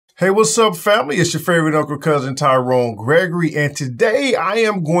Hey, what's up, family? It's your favorite Uncle Cousin Tyrone Gregory, and today I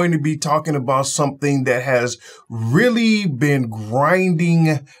am going to be talking about something that has really been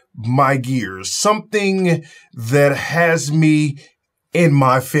grinding my gears, something that has me in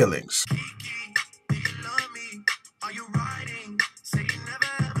my feelings.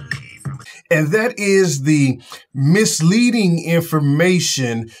 And that is the misleading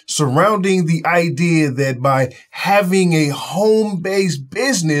information surrounding the idea that by having a home-based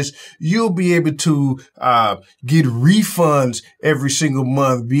business, you'll be able to get refunds every single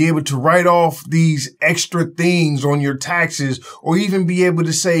month, be able to write off these extra things on your taxes, or even be able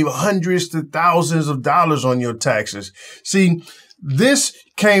to save hundreds to thousands of dollars on your taxes. See, this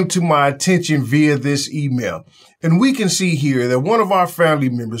came to my attention via this email. And we can see here that one of our family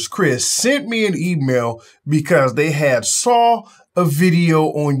members, Chris, sent me an email because they had saw a video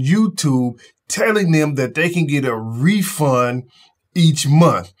on YouTube telling them that they can get a refund each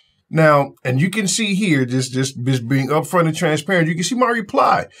month. Now, and you can see here, just being upfront and transparent, you can see my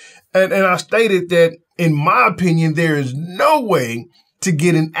reply. And I stated that, in my opinion, there is no way to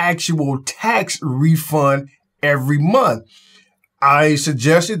get an actual tax refund every month. I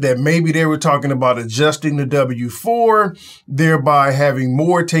suggested that maybe they were talking about adjusting the W-4, thereby having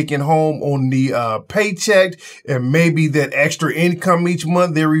more taken home on the paycheck, and maybe that extra income each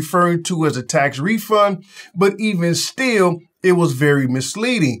month they're referring to as a tax refund. But even still, it was very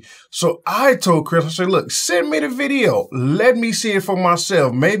misleading. So I told Chris, I said, look, send me the video. Let me see it for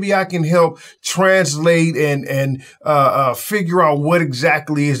myself. Maybe I can help translate and figure out what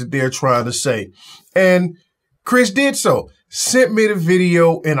exactly is that they're trying to say. And Chris did so. Sent me the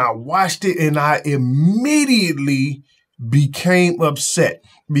video, and I watched it, and I immediately became upset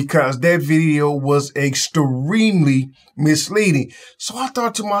because that video was extremely misleading. So I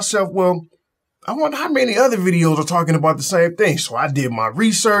thought to myself, well, I wonder how many other videos are talking about the same thing. So I did my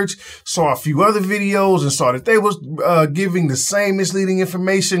research, saw a few other videos, and saw that they was giving the same misleading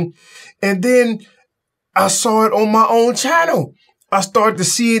information. And then I saw it on my own channel. I started to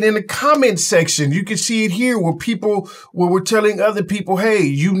see it in the comment section. You can see it here where we're telling other people, hey,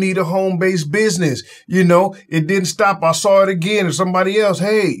 you need a home-based business. You know, it didn't stop. I saw it again, or somebody else,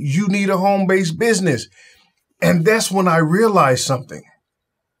 hey, you need a home-based business. And that's when I realized something.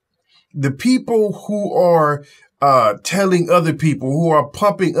 The people who are telling other people, who are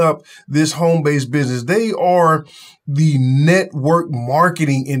pumping up this home-based business, they are the network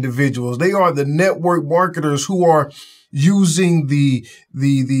marketing individuals. They are the network marketers who are using the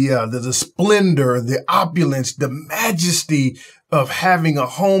splendor, the opulence, the majesty of having a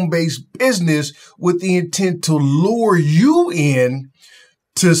home-based business with the intent to lure you in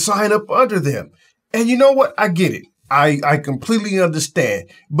to sign up under them. And you know what? I get it. I completely understand,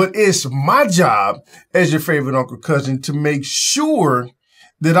 but it's my job as your favorite Uncle Cousin to make sure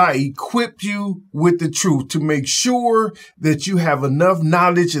that I equip you with the truth, to make sure that you have enough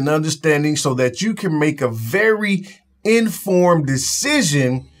knowledge and understanding so that you can make a very informed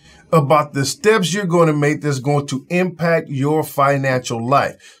decision about the steps you're going to make that's going to impact your financial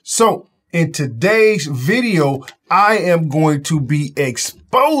life. So in today's video, I am going to be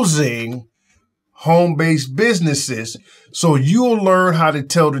exposing home-based businesses so you'll learn how to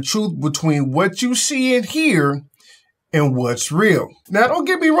tell the truth between what you see and hear and what's real. Now, don't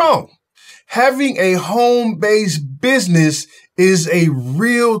get me wrong. Having a home-based business is a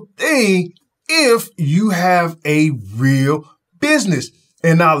real thing if you have a real business.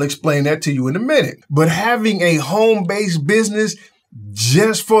 And I'll explain that to you in a minute. But having a home-based business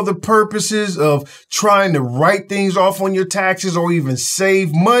just for the purposes of trying to write things off on your taxes or even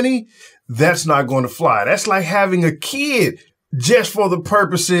save money, that's not going to fly. That's like having a kid just for the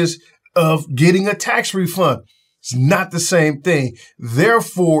purposes of getting a tax refund. It's not the same thing.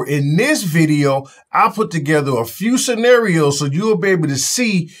 Therefore, in this video, I'll put together a few scenarios so you'll be able to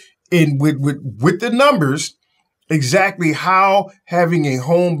see with the numbers exactly how having a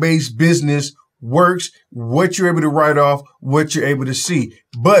home-based business works, what you're able to write off, what you're able to see.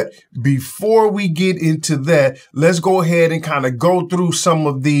 But before we get into that, let's go ahead and kind of go through some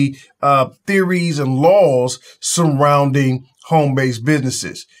of the theories and laws surrounding home-based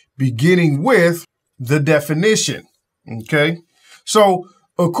businesses, beginning with the definition. Okay. So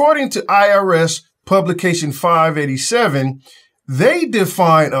according to IRS publication 587, they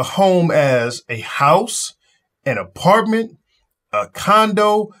define a home as a house, an apartment, a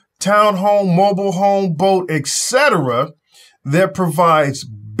condo, townhome, mobile home, boat, etc. that provides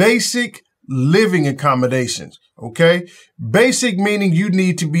basic living accommodations. Okay. Basic meaning you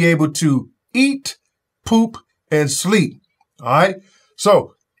need to be able to eat, poop, and sleep. All right.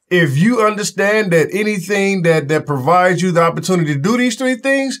 So if you understand that anything that provides you the opportunity to do these three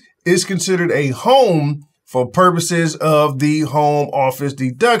things is considered a home for purposes of the home office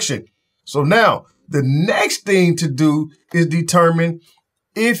deduction. So now the next thing to do is determine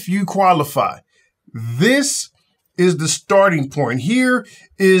if you qualify. This is the starting point. Here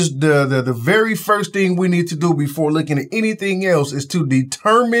is the very first thing we need to do before looking at anything else is to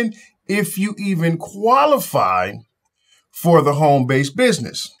determine if you even qualify for the home-based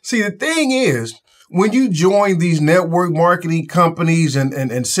business. See, the thing is, when you join these network marketing companies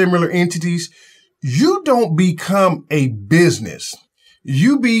and similar entities, you don't become a business.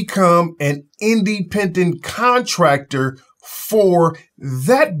 You become an independent contractor for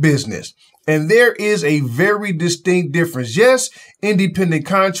that business. And there is a very distinct difference. Yes, independent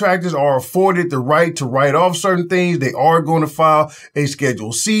contractors are afforded the right to write off certain things. They are going to file a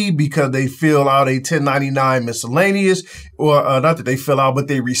Schedule C because they fill out a 1099 miscellaneous, or not that they fill out, but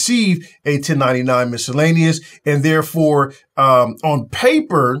they receive a 1099 miscellaneous. And therefore, on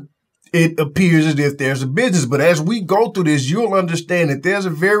paper, it appears as if there's a business. But as we go through this, you'll understand that there's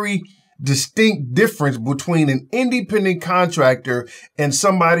a very distinct difference between an independent contractor and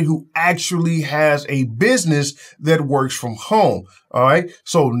somebody who actually has a business that works from home. All right.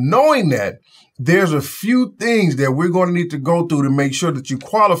 So knowing that, there's a few things that we're going to need to go through to make sure that you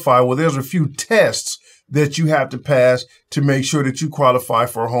qualify. Well, there's a few tests that you have to pass to make sure that you qualify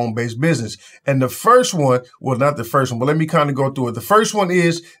for a home-based business. And the first one, well, not the first one, but let me kind of go through it. The first one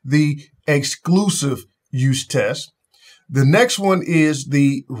is the exclusive use test. The next one is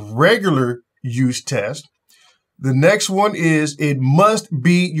the regular use test. The next one is it must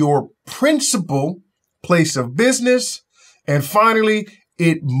be your principal place of business. And finally,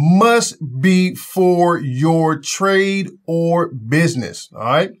 it must be for your trade or business. All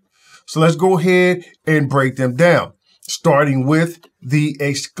right. So let's go ahead and break them down, starting with the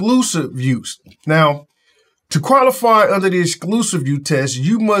exclusive use. Now, to qualify under the exclusive use test,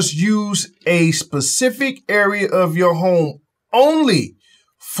 you must use a specific area of your home only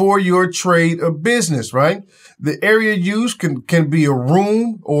for your trade or business, right? The area used can be a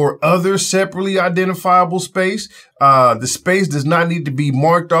room or other separately identifiable space. The space does not need to be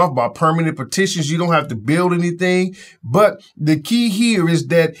marked off by permanent partitions. You don't have to build anything. But the key here is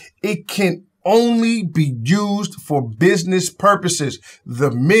that it can only be used for business purposes.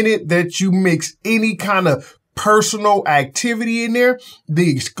 The minute that you mix any kind of personal activity in there,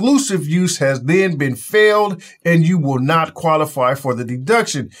 the exclusive use has then been failed and you will not qualify for the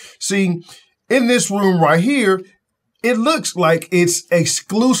deduction. See, in this room right here, it looks like it's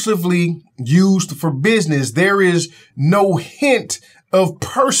exclusively used for business. There is no hint of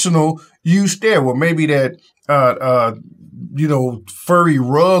personal use there. Well, maybe that, furry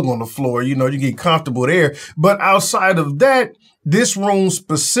rug on the floor, you get comfortable there. But outside of that, this room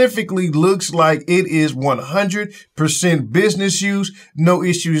specifically looks like it is 100% business use, no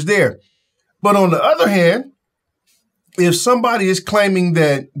issues there. But on the other hand, if somebody is claiming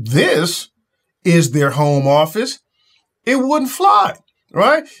that this is their home office, it wouldn't fly,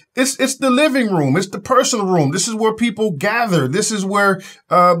 right? It's the living room. It's the personal room. This is where people gather. This is where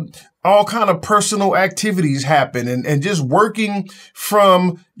all kind of personal activities happen. And just working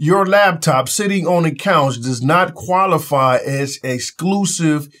from your laptop, sitting on a couch does not qualify as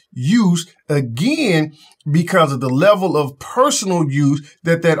exclusive use, again, because of the level of personal use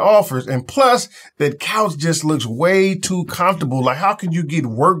that offers. And plus, that couch just looks way too comfortable. Like, how can you get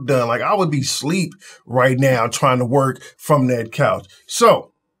work done? Like, I would be asleep right now trying to work from that couch.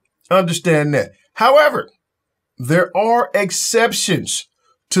 So understand that. However, there are exceptions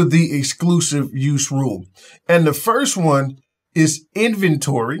to the exclusive use rule. And the first one is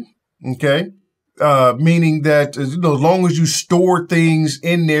inventory. Okay. Meaning that, as long as you store things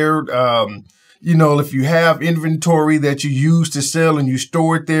in there, if you have inventory that you use to sell and you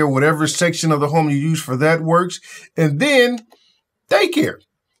store it there, whatever section of the home you use for that works. And then daycare.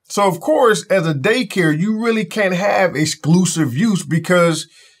 So of course, as a daycare, you really can't have exclusive use because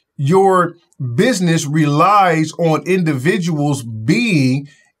your business relies on individuals being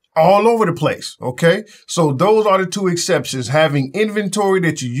all over the place. Okay. So those are the two exceptions, having inventory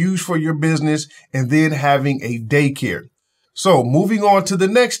that you use for your business and then having a daycare. So moving on to the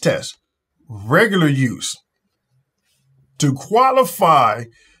next test, regular use. To qualify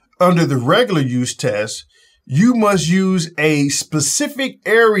under the regular use test, you must use a specific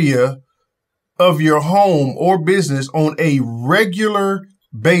area of your home or business on a regular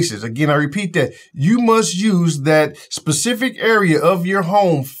basis. Again, I repeat that. You must use that specific area of your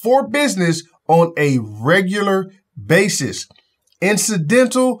home for business on a regular basis.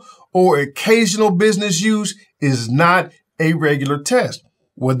 Incidental or occasional business use is not a regular test.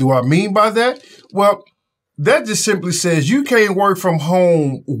 What do I mean by that? Well, that just simply says you can't work from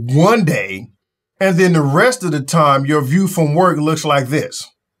home one day and then the rest of the time your view from work looks like this.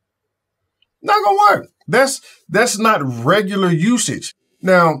 Not gonna work. That's not regular usage.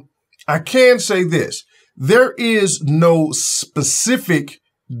 Now, I can say this. There is no specific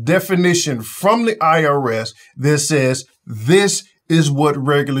definition from the IRS that says this is what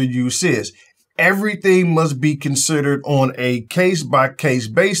regular use is. Everything must be considered on a case-by-case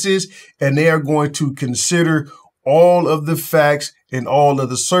basis, and they are going to consider all of the facts and all of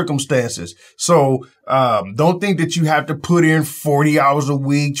the circumstances. So don't think that you have to put in 40 hours a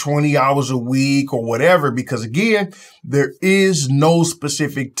week, 20 hours a week, or whatever, because again, there is no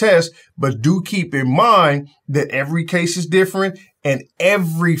specific test, but do keep in mind that every case is different and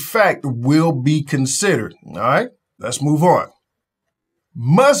every fact will be considered. All right, let's move on.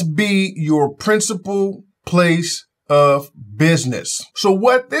 Must be your principal place of business. So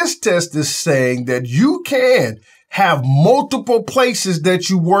what this test is saying that you can have multiple places that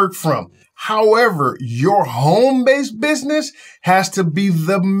you work from. However, your home-based business has to be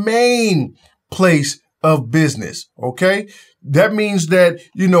the main place of business. Okay. That means that,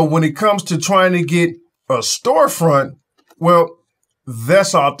 when it comes to trying to get a storefront, well,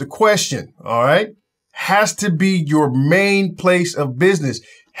 that's out the question. All right. Has to be your main place of business,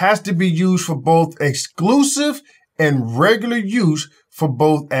 has to be used for both exclusive and regular use for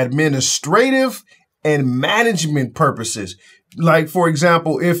both administrative and management purposes. Like, for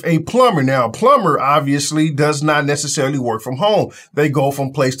example, if a plumber obviously does not necessarily work from home. They go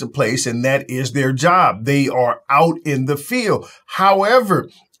from place to place and that is their job. They are out in the field. However,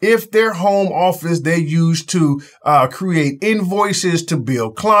 if their home office they use to create invoices, to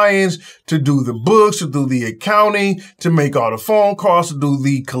bill clients, to do the books, to do the accounting, to make all the phone calls, to do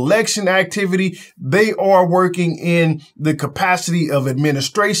the collection activity, they are working in the capacity of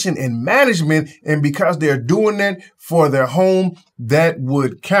administration and management. And because they're doing that for their home, that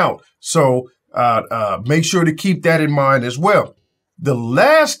would count. So make sure to keep that in mind as well. The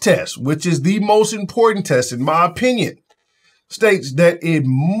last test, which is the most important test, in my opinion, states that it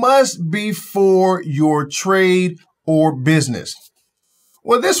must be for your trade or business.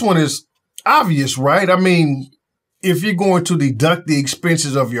 Well, this one is obvious, right? I mean, if you're going to deduct the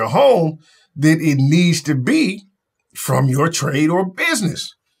expenses of your home, then it needs to be from your trade or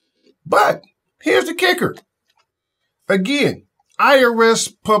business. But here's the kicker. Again, IRS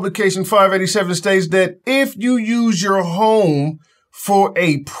publication 587 states that if you use your home for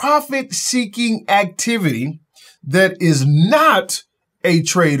a profit-seeking activity that is not a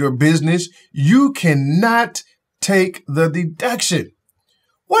trade or business, you cannot take the deduction.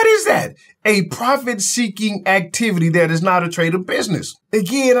 What is that? A profit-seeking activity that is not a trade or business.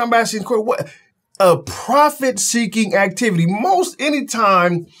 Again, I'm asking, what? A profit-seeking activity.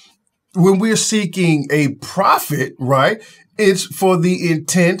 Anytime when we're seeking a profit, right, it's for the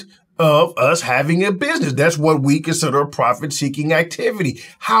intent of us having a business. That's what we consider a profit-seeking activity.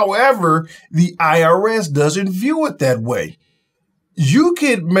 However, the IRS doesn't view it that way. You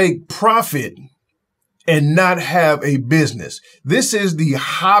could make profit and not have a business. This is the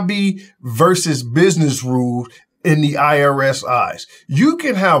hobby versus business rule in the IRS eyes. You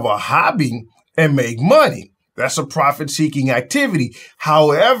can have a hobby and make money. That's a profit-seeking activity.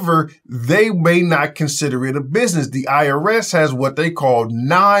 However, they may not consider it a business. The IRS has what they call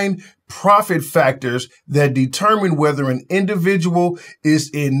 9 profit factors that determine whether an individual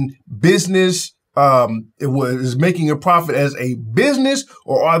is in business, is making a profit as a business,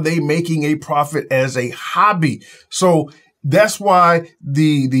 or are they making a profit as a hobby? So that's why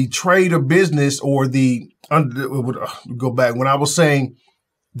the trade or business or go back when I was saying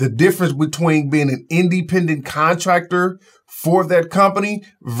the difference between being an independent contractor for that company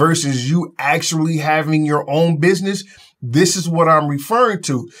versus you actually having your own business. This is what I'm referring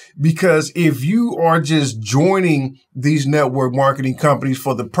to, because if you are just joining these network marketing companies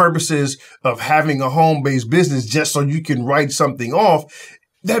for the purposes of having a home-based business just so you can write something off,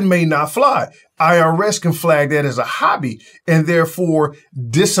 that may not fly. IRS can flag that as a hobby and therefore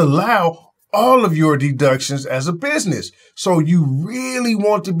disallow all of your deductions as a business. So you really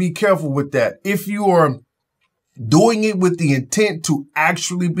want to be careful with that. If you are doing it with the intent to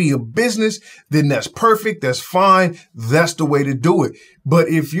actually be a business, then that's perfect. That's fine. That's the way to do it. But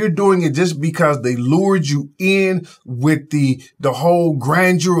if you're doing it just because they lured you in with the whole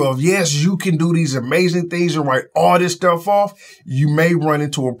grandeur of, yes, you can do these amazing things and write all this stuff off, you may run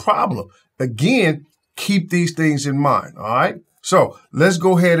into a problem. Again, keep these things in mind. All right. So let's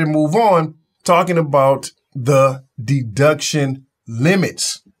go ahead and move on talking about the deduction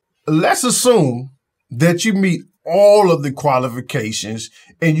limits. Let's assume that you meet all of the qualifications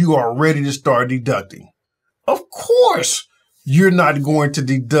and you are ready to start deducting. of course you're not going to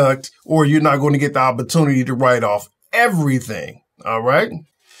deduct or you're not going to get the opportunity to write off everything. All right.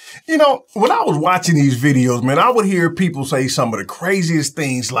 You know, when I was watching these videos, man, I would hear people say some of the craziest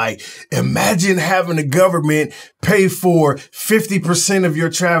things like, imagine having the government pay for 50% of your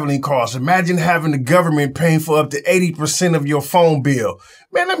traveling costs. Imagine having the government paying for up to 80% of your phone bill.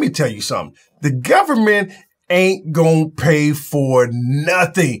 Man, let me tell you something. The government ain't gonna pay for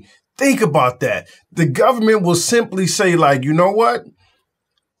nothing. Think about that. The government will simply say, like, you know what?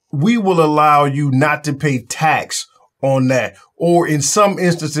 We will allow you not to pay tax on that. Or in some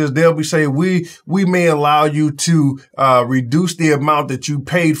instances, they'll be saying, we may allow you to reduce the amount that you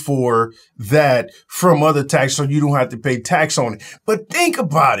paid for that from other tax so you don't have to pay tax on it. But think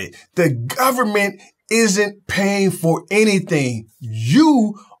about it. The government isn't paying for anything.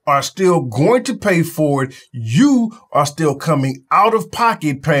 You are still going to pay for it. You are still coming out of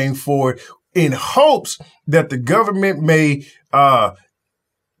pocket paying for it in hopes that the government may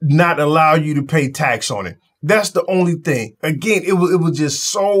not allow you to pay tax on it. That's the only thing. Again, it was just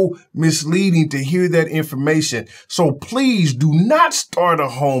so misleading to hear that information. So please do not start a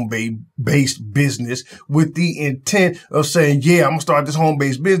home-based business with the intent of saying, yeah, I'm going to start this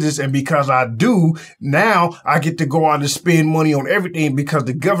home-based business. And because I do, now I get to go out and spend money on everything because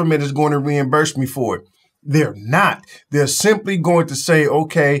the government is going to reimburse me for it. They're not. They're simply going to say,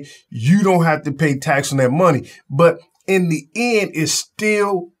 okay, you don't have to pay tax on that money. But in the end, it's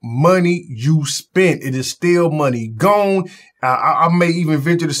still money you spent. It is still money gone. I may even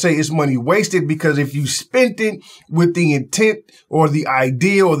venture to say it's money wasted, because if you spent it with the intent or the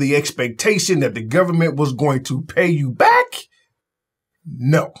idea or the expectation that the government was going to pay you back,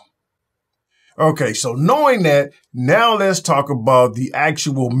 no. Okay, so knowing that, now let's talk about the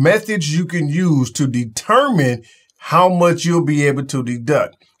actual methods you can use to determine how much you'll be able to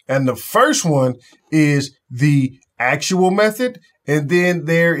deduct. And the first one is the actual method, and then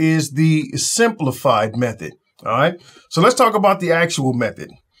there is the simplified method. All right. So let's talk about the actual method.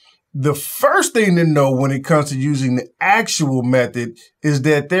 The first thing to know when it comes to using the actual method is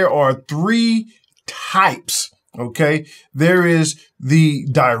that there are three types. Okay. There is the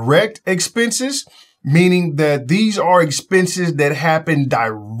direct expenses, meaning that these are expenses that happen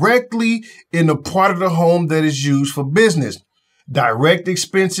directly in the part of the home that is used for business. Direct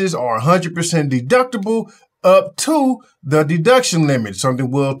expenses are 100% deductible up to the deduction limit, something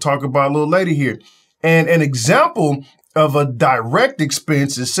we'll talk about a little later here. And an example of a direct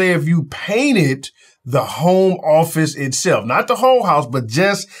expense is, say, if you painted the home office itself, not the whole house, but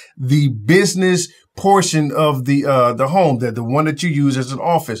just the business portion of the home, that the one that you use as an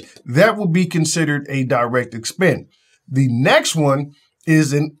office, that will be considered a direct expense. The next one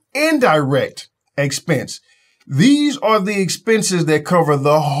is an indirect expense. These are the expenses that cover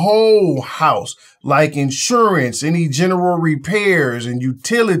the whole house, like insurance, any general repairs and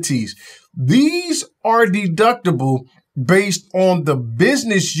utilities. These are deductible based on the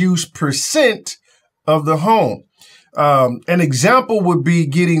business use percent of the home. An example would be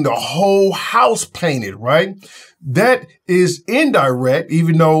getting the whole house painted, right? That is indirect,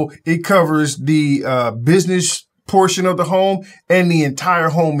 even though it covers the business portion of the home and the entire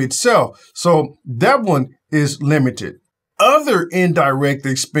home itself. So that one is limited. Other indirect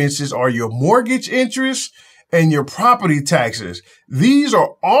expenses are your mortgage interest and your property taxes. These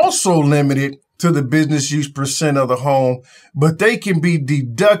are also limited to the business use percent of the home, but they can be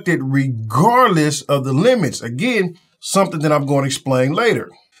deducted regardless of the limits. Again, something that I'm going to explain later.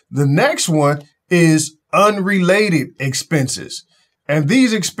 The next one is unrelated expenses. And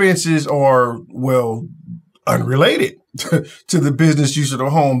these expenses are, well, unrelated to the business use of the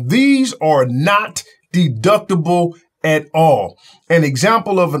home. These are not deductible at all. An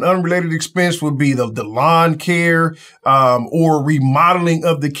example of an unrelated expense would be the lawn care or remodeling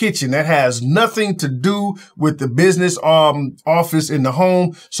of the kitchen. That has nothing to do with the business office in the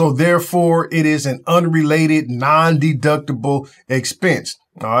home. So therefore, it is an unrelated, non-deductible expense.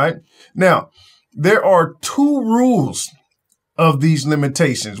 All right. Now, there are two rules of these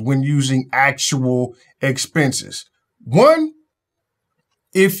limitations when using actual expenses. One,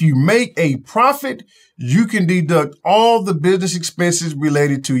 if you make a profit, you can deduct all the business expenses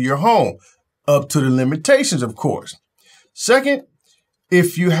related to your home, up to the limitations, of course. Second,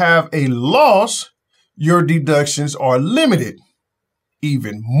 if you have a loss, your deductions are limited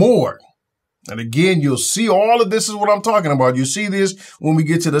even more. And again, you'll see all of this is what I'm talking about. You see this when we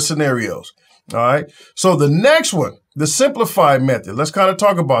get to the scenarios. All right. So the next one, the simplified method, let's kind of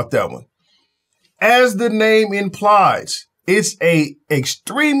talk about that one. As the name implies, It's a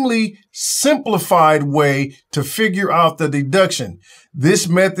extremely simplified way to figure out the deduction. This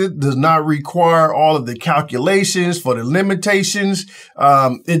method does not require all of the calculations for the limitations.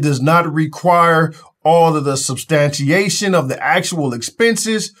 It does not require all of the substantiation of the actual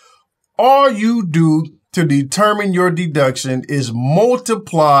expenses. All you do to determine your deduction is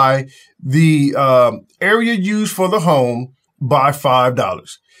multiply the area used for the home by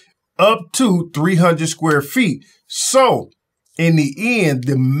 $5 up to 300 square feet. So in the end,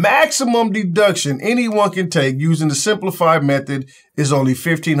 the maximum deduction anyone can take using the simplified method is only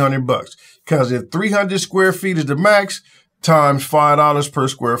 $1,500 because if 300 square feet is the max times $5 per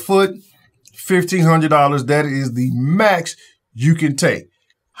square foot, $1,500, that is the max you can take.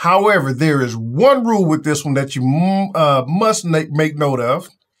 However, there is one rule with this one that you must make note of,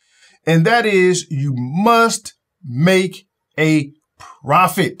 and that is you must make a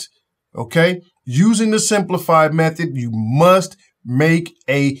profit. Okay? Using the simplified method, you must make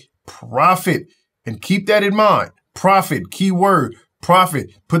a profit. And keep that in mind. Profit, keyword, profit.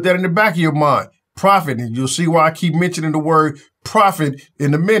 Put that in the back of your mind. Profit. And you'll see why I keep mentioning the word profit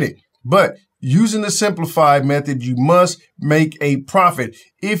in a minute. But using the simplified method, you must make a profit.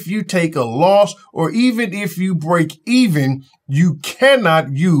 If you take a loss or even if you break even, you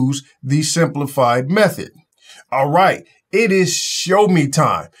cannot use the simplified method. All right. It is show me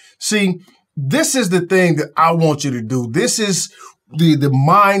time. See, this is the thing that I want you to do. This is the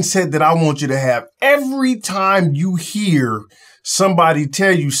mindset that I want you to have. Every time you hear somebody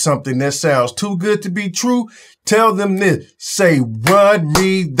tell you something that sounds too good to be true, tell them this. Say, run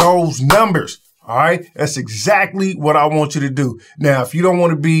me those numbers. All right. That's exactly what I want you to do. Now, if you don't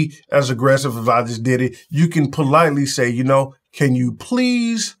want to be as aggressive as I just did it, you can politely say, you know, can you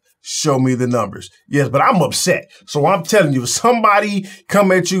please show me the numbers? Yes, but I'm upset. So I'm telling you, if somebody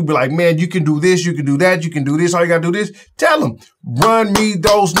come at you, be like, man, you can do this, you can do that, you can do this, all you got to do this, tell them, run me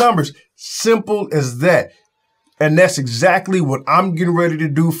those numbers. Simple as that. And that's exactly what I'm getting ready to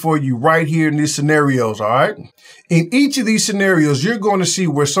do for you right here in these scenarios, all right? In each of these scenarios, you're going to see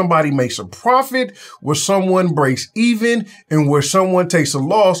where somebody makes a profit, where someone breaks even, and where someone takes a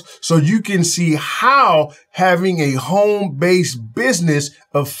loss, so you can see how having a home-based business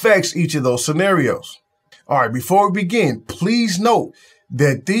affects each of those scenarios. All right, before we begin, please note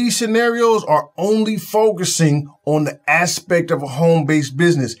that these scenarios are only focusing on the aspect of a home-based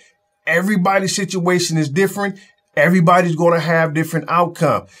business. Everybody's situation is different. Everybody's going to have different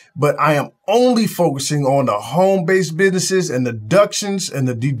outcome, but I am only focusing on the home-based businesses and the deductions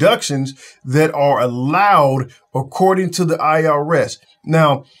that are allowed according to the IRS.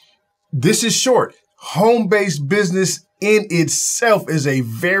 Now, this is short. Home-based business in itself is a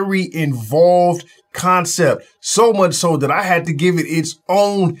very involved concept, so much so that I had to give it its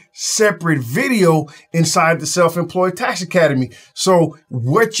own separate video inside the Self-Employed Tax Academy. So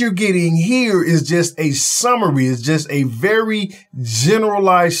what you're getting here is just a summary. It's just a very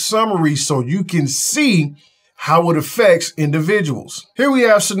generalized summary so you can see how it affects individuals. Here we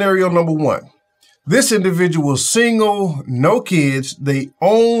have scenario number one. This individual is single, no kids. They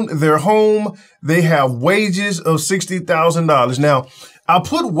own their home. They have wages of $60,000. Now, I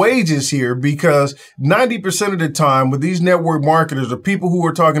put wages here because 90% of the time with these network marketers or people who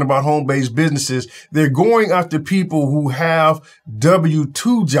are talking about home-based businesses, they're going after people who have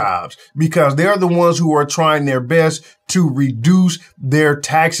W-2 jobs because they're the ones who are trying their best to reduce their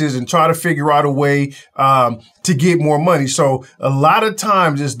taxes and try to figure out a way to get more money. So a lot of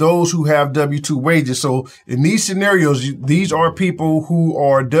times it's those who have W-2 wages. So in these scenarios, these are people who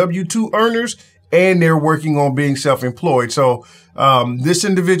are W-2 earners and they're working on being self-employed. So this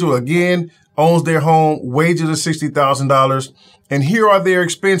individual, again, owns their home, wages of $60,000. And here are their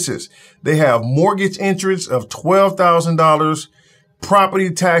expenses. They have mortgage interest of $12,000,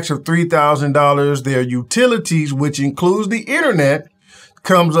 property tax of $3,000. Their utilities, which includes the internet,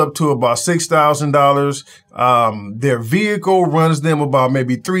 comes up to about $6,000. Their vehicle runs them about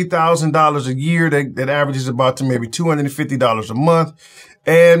maybe $3,000 a year. That averages about to maybe $250 a month.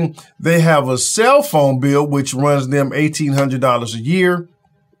 And they have a cell phone bill, which runs them $1,800 a year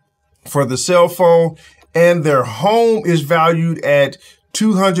for the cell phone. And their home is valued at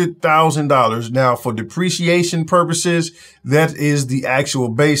 $200,000. Now, for depreciation purposes, that is the actual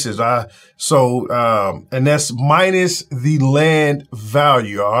basis. And that's minus the land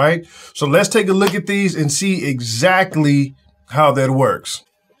value. All right. So let's take a look at these and see exactly how that works.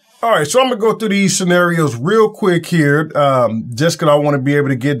 All right, so I'm going to go through these scenarios real quick here, just because I want to be able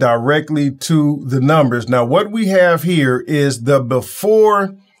to get directly to the numbers. Now, what we have here is the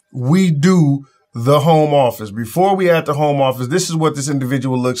before we do the home office. Before we add the home office, this is what this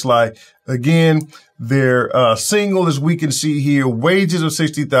individual looks like. Again, they're single, as we can see here, wages of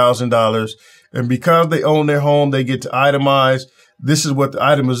 $60,000. And because they own their home, they get to itemize. This is what the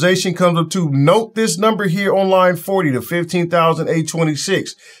itemization comes up to. Note this number here on line 40 to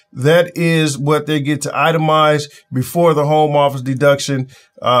 15,826. That is what they get to itemize before the home office deduction.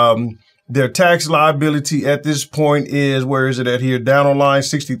 Their tax liability at this point is, where is it at here? Down on line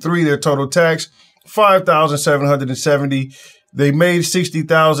 63, their total tax, $5,770. They made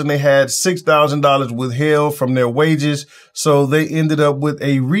 $60,000. They had $6,000 withheld from their wages. So they ended up with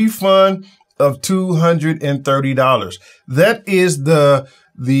a refund of $230. That is the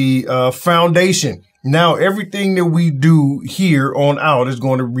foundation. Now, everything that we do here on out is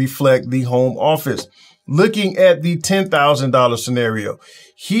going to reflect the home office. Looking at the $10,000 scenario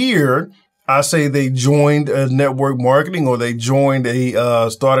here, I say they joined a network marketing, or they joined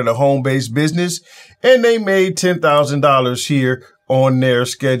started a home-based business, and they made $10,000 here on their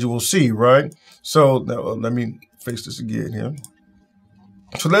Schedule C, right? So now, let me fix this again here.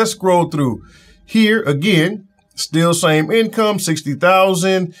 So let's scroll through here again. Still same income,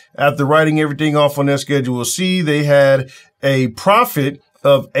 $60,000. After writing everything off on their Schedule C, they had a profit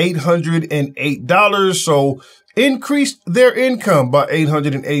of $808. So increased their income by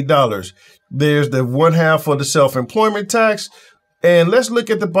 $808. There's the one half of the self-employment tax. And let's look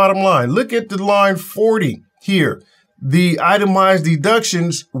at the bottom line. Look at the line 40 here. The itemized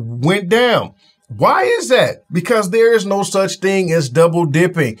deductions went down. Why is that? Because there is no such thing as double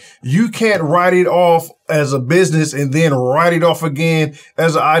dipping. You can't write it off as a business and then write it off again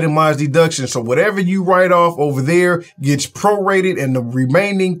as an itemized deduction. So whatever you write off over there gets prorated, and the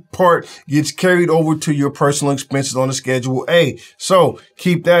remaining part gets carried over to your personal expenses on the Schedule A. So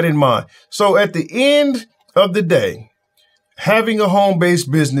keep that in mind. So at the end of the day, having a home-based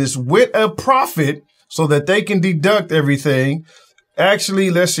business with a profit so that they can deduct everything. Actually,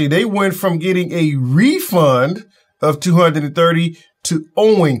 let's see, they went from getting a refund of $230 to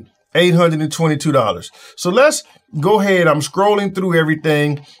owing $822. So let's go ahead. I'm scrolling through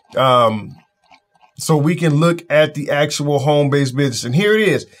everything so we can look at the actual home-based business. And here it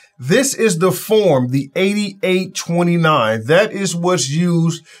is. This is the form, the 8829. That is what's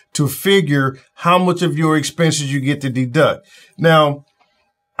used to figure how much of your expenses you get to deduct. Now,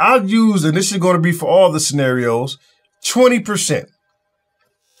 I'll use, and this is going to be for all the scenarios, 20%.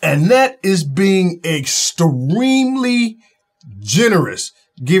 And that is being extremely generous,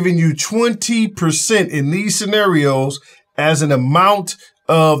 giving you 20% in these scenarios as an amount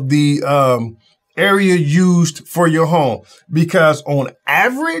of the area used for your home. Because on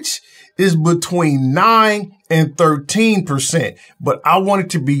average is between 9 and 13%. But I wanted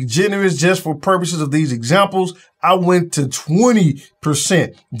to be generous just for purposes of these examples. I went to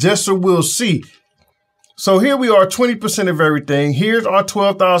 20% just so we'll see. So here we are, 20% of everything. Here's our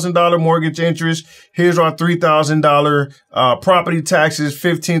 $12,000 mortgage interest. Here's our $3,000 property taxes,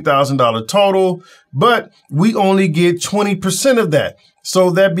 $15,000 total. But we only get 20% of that.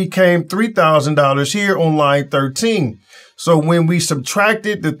 So that became $3,000 here on line 13. So when we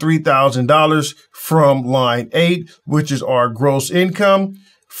subtracted the $3,000 from line 8, which is our gross income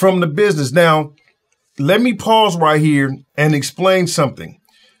from the business. Now, let me pause right here and explain something.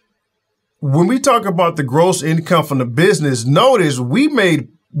 When we talk about the gross income from the business, notice we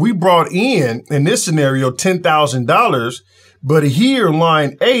brought in this scenario, $10,000, but here,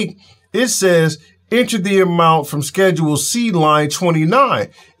 line 8, it says enter the amount from Schedule C, line 29.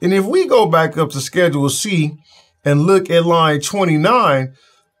 And if we go back up to Schedule C and look at line 29,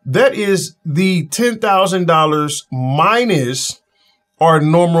 that is the $10,000 minus our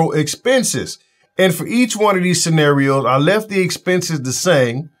normal expenses. And for each one of these scenarios, I left the expenses the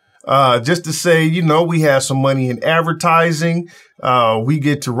same. Just to say, you know, we have some money in advertising. We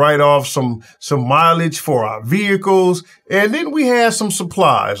get to write off some mileage for our vehicles. And then we have some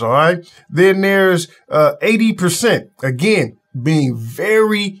supplies. All right. Then there's 80%. Again, being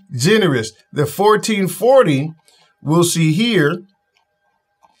very generous. The 1440 we'll see here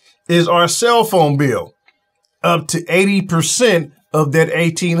is our cell phone bill, up to 80% of that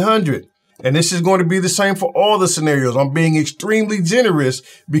 1,800. And this is going to be the same for all the scenarios. I'm being extremely generous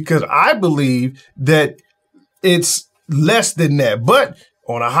because I believe that it's less than that. But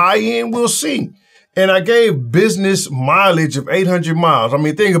on a high end, we'll see. And I gave business mileage of 800 miles. I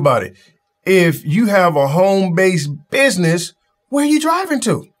mean, think about it. If you have a home-based business, where are you driving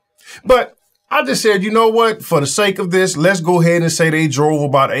to? But I just said, you know what? For the sake of this, let's go ahead and say they drove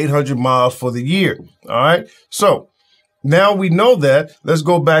about 800 miles for the year. All right. So now we know that. Let's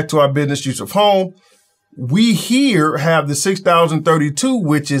go back to our business use of home. we here have the 6,032,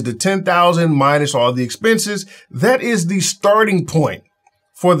 which is the 10,000 minus all the expenses. That is the starting point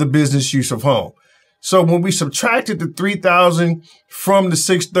for the business use of home. So when we subtracted the 3,000 from the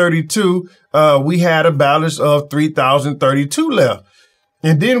 632, we had a balance of 3,032 left.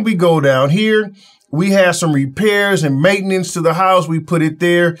 And then we go down here. We have some repairs and maintenance to the house. We put it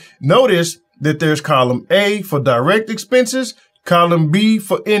there. Notice that there's column A for direct expenses, column B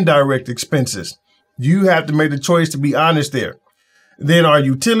for indirect expenses. You have to make the choice to be honest there. Then our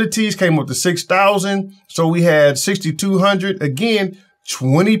utilities came up to 6,000. So we had 6,200. Again,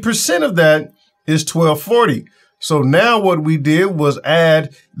 20% of that is 1,240. So now what we did was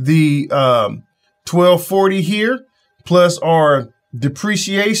add the 1,240 here plus our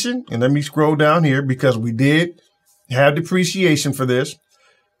depreciation. And let me scroll down here because we did have depreciation for this.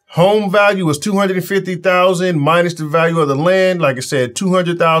 Home value was $250,000 minus the value of the land. Like I said,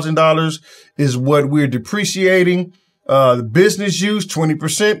 $200,000 is what we're depreciating. The business use,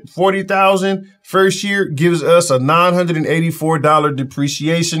 20%, $40,000 first year gives us a $984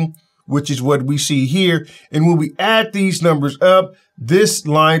 depreciation, which is what we see here. And when we add these numbers up, this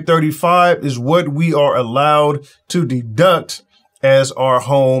line 35 is what we are allowed to deduct as our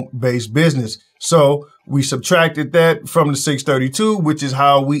home-based business. So we subtracted that from the 632, which is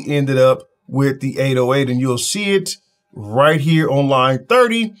how we ended up with the 808. And you'll see it right here on line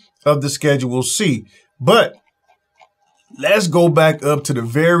 30 of the Schedule C. But let's go back up to the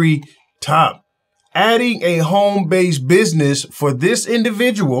very top. Adding a home-based business for this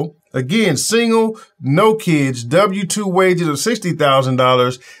individual, again, single, no kids, W-2 wages of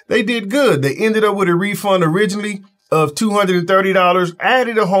 $60,000. They did good. They ended up with a refund originally of $230,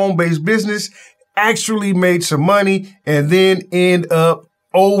 added a home-based business, actually made some money, and then end up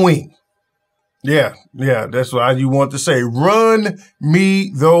owing. Yeah, that's what you want to say. Run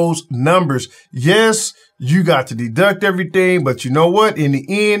me those numbers. Yes, you got to deduct everything, but you know what? In the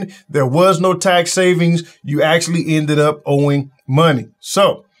end, there was no tax savings. You actually ended up owing money.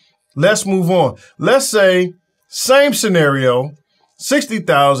 So let's move on. Let's say same scenario,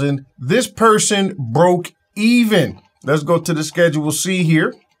 60,000. This person broke even. Let's go to the Schedule C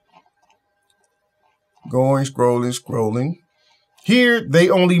here. Going, scrolling. Here, they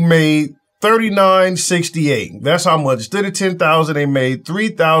only made $39.68. That's how much. Instead of $10,000, they made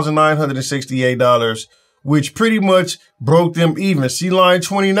 $3,968, which pretty much broke them even. See line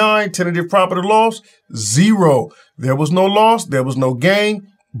 29, tentative profit or loss, 0. There was no loss. There was no gain.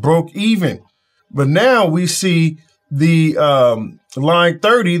 Broke even. But now we see the line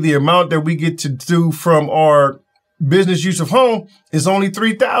 30, the amount that we get to do from our business use of home is only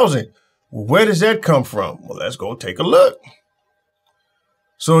 $3,000. Well, where does that come from? Well, let's go take a look.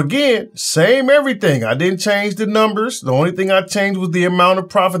 So again, same everything. I didn't change the numbers. The only thing I changed was the amount of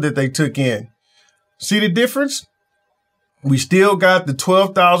profit that they took in. See the difference? We still got the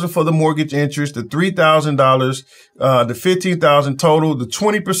 $12,000 for the mortgage interest, the $3,000, the $15,000 total. The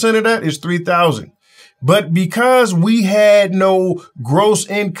 20% of that is $3,000. But because we had no gross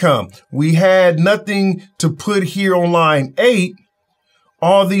income, we had nothing to put here on line 8,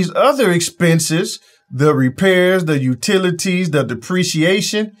 all these other expenses, the repairs, the utilities, the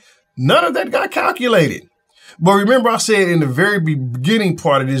depreciation, none of that got calculated. But remember, I said in the very beginning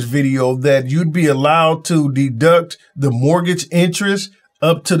part of this video that you'd be allowed to deduct the mortgage interest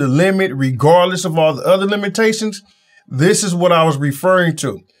up to the limit, regardless of all the other limitations. This is what I was referring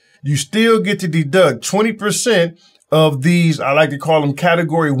to. You still get to deduct 20% of these, I like to call them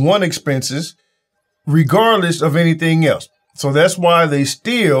category 1 expenses, regardless of anything else. So that's why they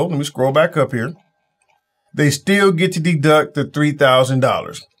still, let me scroll back up here. They still get to deduct the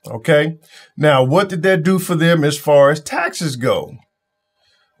 $3,000. Okay. Now, what did that do for them as far as taxes go?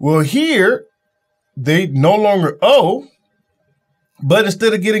 Well, here they no longer owe, but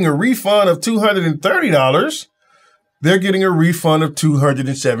instead of getting a refund of $230, they're getting a refund of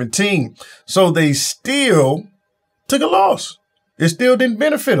 $217. So they still took a loss. It still didn't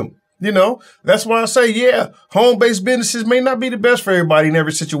benefit them. You know, that's why I say, yeah, home-based businesses may not be the best for everybody in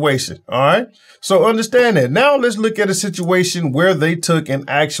every situation. All right. So understand that. Now let's look at a situation where they took an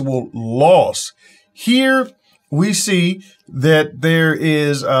actual loss. Here we see that there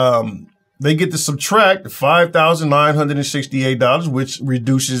is, they get to subtract $5,968, which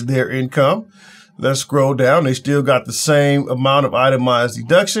reduces their income. Let's scroll down. They still got the same amount of itemized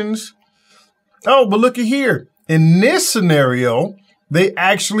deductions. Oh, but look at here. In this scenario, they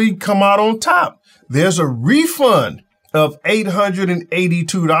actually come out on top. There's a refund of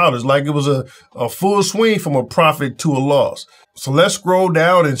 $882, like it was a full swing from a profit to a loss. So let's scroll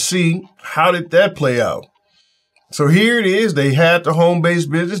down and see how did that play out. So here it is. They had the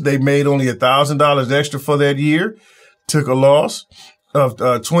home-based business. They made only $1,000 extra for that year, took a loss of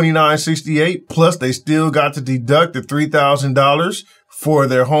 $29.68. Plus, they still got to deduct the $3,000 for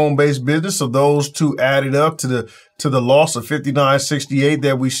their home-based business. So those two added up to the loss of $59.68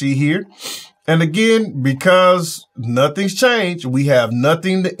 that we see here. And again, because nothing's changed, we have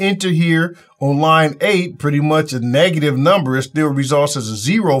nothing to enter here on line 8, pretty much a negative number. It still results as a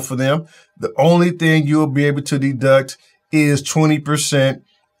 0 for them. The only thing you'll be able to deduct is 20%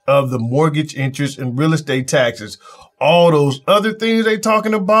 of the mortgage interest and real estate taxes. All those other things they're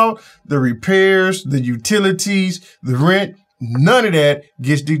talking about, the repairs, the utilities, the rent, none of that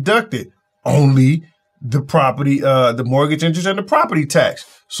gets deducted. Only the property, the mortgage interest and the property tax.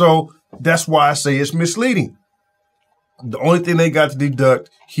 So that's why I say it's misleading. The only thing they got to deduct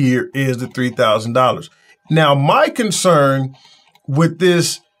here is the $3,000. Now, my concern with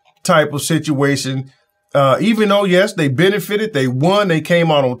this type of situation, even though, yes, they benefited, they won, they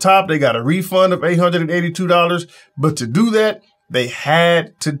came out on top, they got a refund of $882. But to do that, they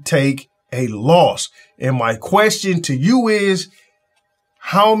had to take a loss. And my question to you is,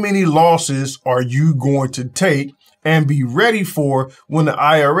 how many losses are you going to take and be ready for when the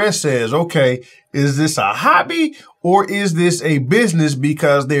IRS says, okay, is this a hobby or is this a business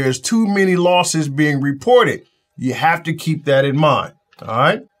because there's too many losses being reported? You have to keep that in mind. All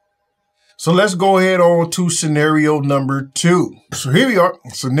right. So let's go ahead on to scenario number 2. So here we are.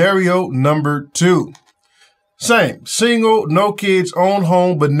 Scenario number 2. Same, single, no kids, own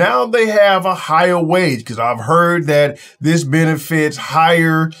home, but now they have a higher wage because I've heard that this benefits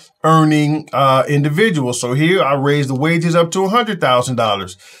higher earning individuals. So here I raise the wages up to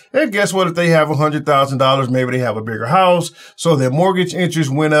 $100,000. And guess what? If they have $100,000, maybe they have a bigger house. So their mortgage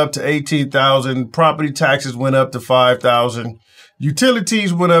interest went up to $18,000. Property taxes went up to $5,000.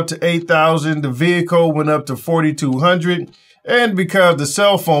 Utilities went up to $8,000. The vehicle went up to $4,200. And because the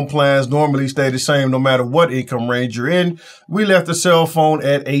cell phone plans normally stay the same no matter what income range you're in, we left the cell phone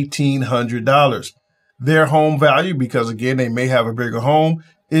at $1,800. Their home value, because again, they may have a bigger home,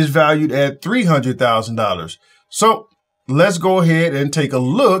 is valued at $300,000. So let's go ahead and take a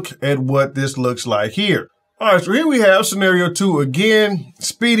look at what this looks like here. All right, so here we have scenario 2 again,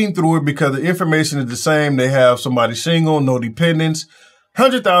 speeding through it because the information is the same. They have somebody single, no dependents,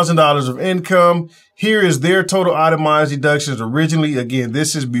 $100,000 of income. Here is their total itemized deductions originally. Again,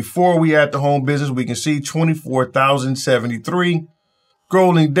 this is before we add the home business. We can see $24,073.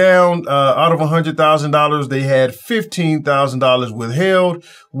 Scrolling down, out of $100,000, they had $15,000 withheld,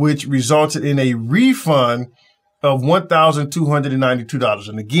 which resulted in a refund of $1,292.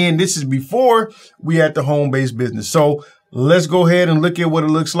 And again, this is before we had the home-based business. So let's go ahead and look at what it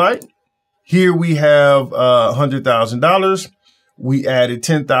looks like. Here we have $100,000. We added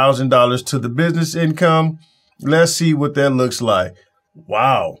 $10,000 to the business income. Let's see what that looks like.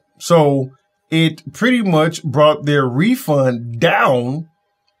 Wow. So it pretty much brought their refund down,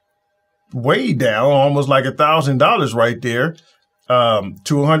 way down, almost like $1,000 right there,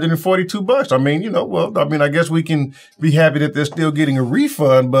 to $142. I mean, I guess we can be happy that they're still getting a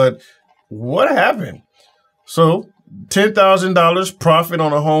refund, but what happened? So $10,000 profit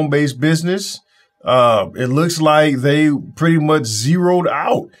on a home-based business. It looks like they pretty much zeroed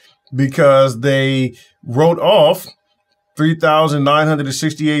out because they wrote off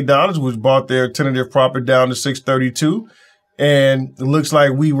 $3,968, which brought their tentative profit down to $632. And it looks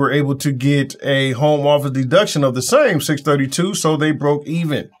like we were able to get a home office deduction of the same $632. So they broke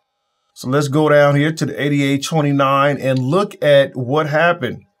even. So let's go down here to the 8829 and look at what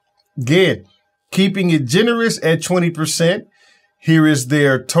happened. Again, keeping it generous at 20%. Here is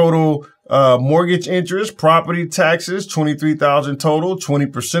their total mortgage interest, property taxes, $23,000 total,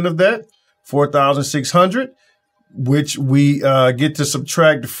 20% of that, $4,600, which we get to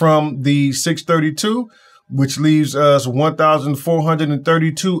subtract from the $632, which leaves us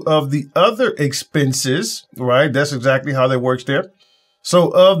 $1,432 of the other expenses, right? That's exactly how that works there. So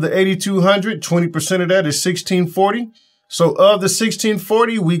of the $8,200, 20% of that is $1,640. So of the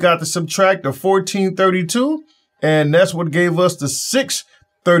 $1,640, we got to subtract the $1,432, and that's what gave us the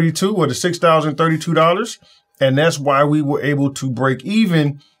 $632 or the $6,032. And that's why we were able to break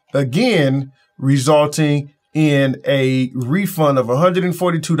even again, resulting in a refund of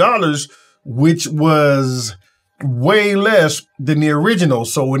 $142, which was way less than the original.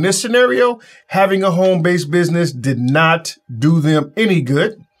 So in this scenario, having a home-based business did not do them any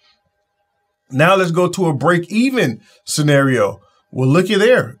good. Now let's go to a break-even scenario. Well, looky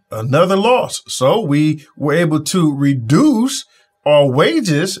there, another loss. So we were able to reduce our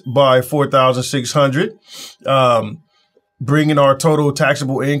wages by $4,600. bringing our total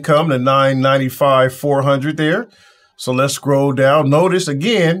taxable income to $995,400 there. So let's scroll down. Notice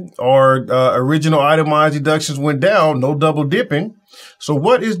again, our original itemized deductions went down, no double dipping. So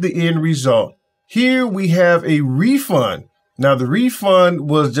what is the end result? Here we have a refund. Now the refund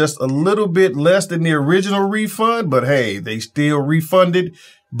was just a little bit less than the original refund, but hey, they still refunded.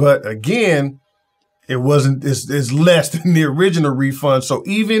 But again, it's less than the original refund. So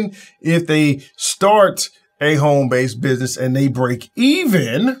even if they start a home-based business and they break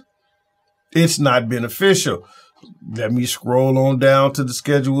even, it's not beneficial. Let me scroll on down to the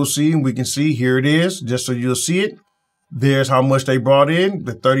Schedule C and we can see here it is, just so you'll see it. There's how much they brought in,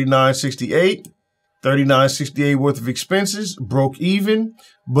 the $39.68 worth of expenses, broke even,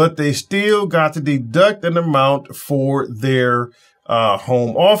 but they still got to deduct an amount for their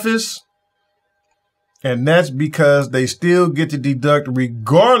home office. And that's because they still get to deduct,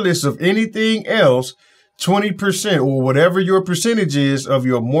 regardless of anything else, 20% or whatever your percentage is of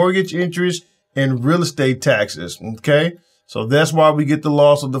your mortgage interest and real estate taxes. Okay. So that's why we get the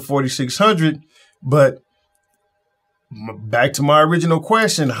loss of the $4,600. But back to my original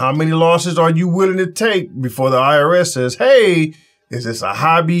question, how many losses are you willing to take before the IRS says, hey, is this a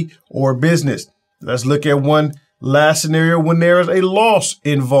hobby or business? Let's look at one last scenario when there is a loss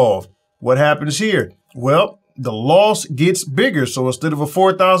involved. What happens here? Well, the loss gets bigger. So instead of a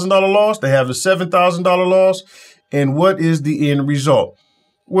 $4,000 loss, they have a $7,000 loss. And what is the end result?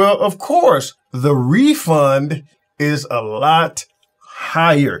 Well, of course, the refund is a lot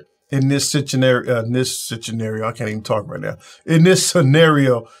higher in this scenario. I can't even talk right now. In this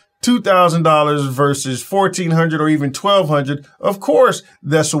scenario, $2,000 versus $1,400 or even $1,200. Of course,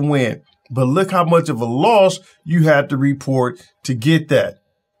 that's a win. But look how much of a loss you had to report to get that.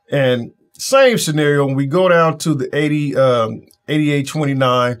 And same scenario, when we go down to the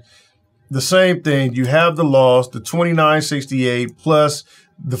 8829, the same thing. You have the loss, the $29.68 plus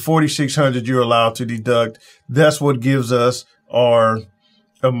the $4,600 you're allowed to deduct. That's what gives us our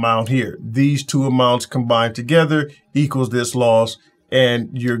amount here. These two amounts combined together equals this loss, and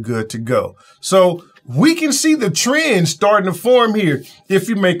you're good to go. So we can see the trend starting to form here. If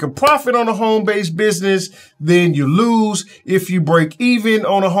you make a profit on a home-based business, then you lose. If you break even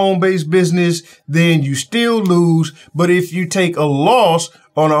on a home-based business, then you still lose. But if you take a loss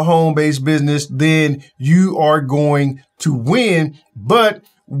on a home-based business, then you are going to win. But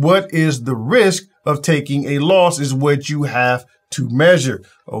what is the risk of taking a loss is what you have to measure.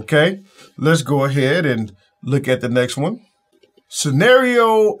 Okay, let's go ahead and look at the next one.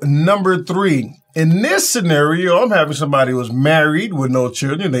 Scenario number 3. In this scenario, I'm having somebody who's married with no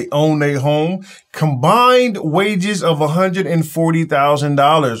children. They own their home, combined wages of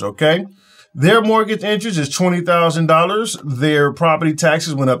 $140,000. Okay. Their mortgage interest is $20,000. Their property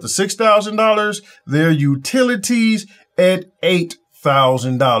taxes went up to $6,000. Their utilities at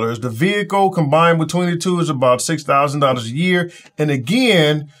 $8,000. The vehicle combined between the two is about $6,000 a year. And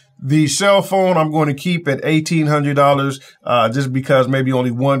again, the cell phone I'm going to keep at $1,800 just because maybe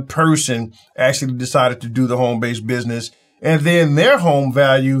only one person actually decided to do the home-based business. And then their home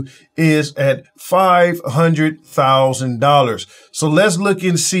value is at $500,000. So let's look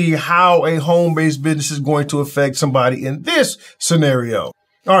and see how a home-based business is going to affect somebody in this scenario.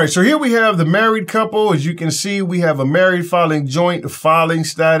 All right, so here we have the married couple. As you can see, we have a married filing joint filing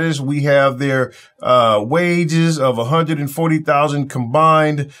status. We have their wages of $140,000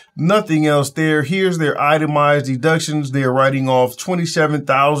 combined. Nothing else there. Here's their itemized deductions. They're writing off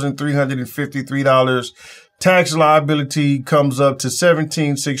 $27,353. Tax liability comes up to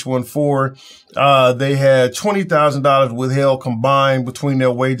 $17,614. They had $20,000 withheld combined between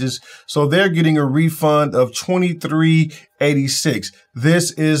their wages. So they're getting a refund of $23,86.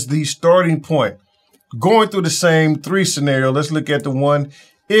 This is the starting point. Going through the same 3 scenario, let's look at the one.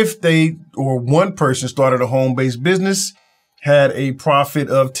 If they or one person started a home-based business, had a profit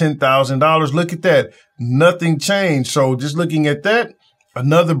of $10,000. Look at that. Nothing changed. So just looking at that,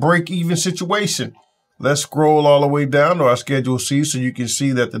 another break-even situation. Let's scroll all the way down to our Schedule C so you can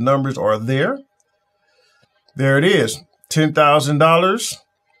see that the numbers are there. There it is, $10,000.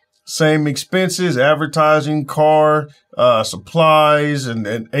 Same expenses, advertising, car, supplies, and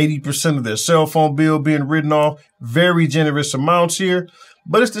 80% of their cell phone bill being written off. Very generous amounts here,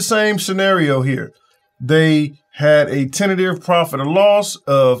 but it's the same scenario here. They had a tentative profit or loss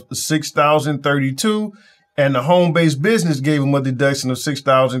of $6,032, and the home-based business gave them a deduction of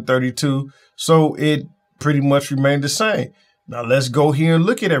 $6,032. So it pretty much remained the same. Now let's go here and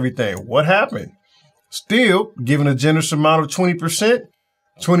look at everything. What happened? Still given a generous amount of 20%.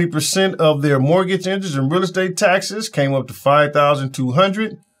 20% of their mortgage interest and real estate taxes came up to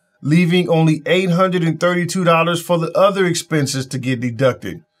 $5,200. leaving only $832 for the other expenses to get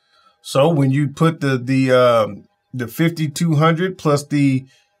deducted. So when you put the $5,200 plus the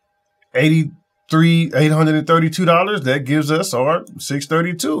 $832, that gives us our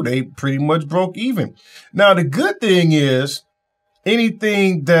 $632. They pretty much broke even. Now, the good thing is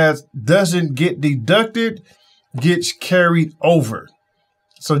anything that doesn't get deducted gets carried over.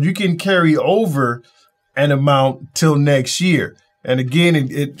 So you can carry over an amount till next year. And again,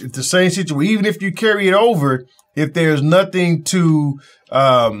 it's the same situation. Even if you carry it over, if there's nothing to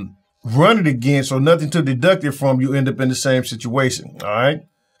run it against or nothing to deduct it from, you end up in the same situation. All right.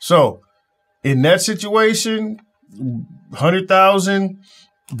 So in that situation, 100,000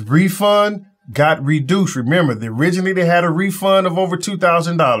 refund got reduced. Remember, originally they had a refund of over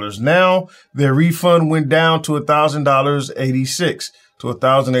 $2,000. Now their refund went down to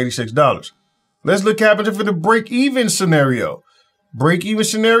 $1,086. Let's look what happens for the break-even scenario. Break-even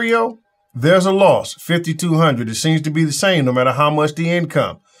scenario, there's a loss, $5,200. It seems to be the same no matter how much the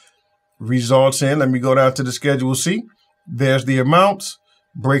income. Results in, let me go down to the Schedule C. There's the amounts,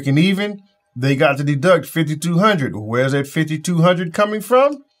 breaking even. They got to deduct $5,200. Where's that $5,200 coming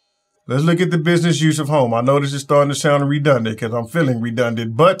from? Let's look at the business use of home. I know this is starting to sound redundant because I'm feeling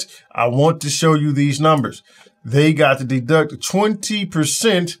redundant, but I want to show you these numbers. They got to deduct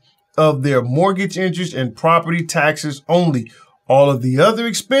 20% of their mortgage interest and property taxes only. All of the other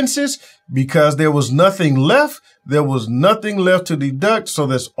expenses, because there was nothing left, to deduct. So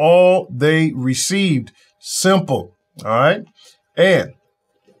that's all they received. Simple. All right. And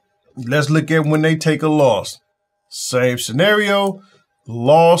let's look at when they take a loss. Same scenario.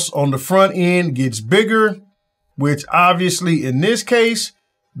 Loss on the front end gets bigger, which obviously in this case,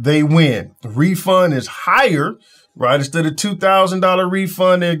 they win. The refund is higher, right? Instead of $2,000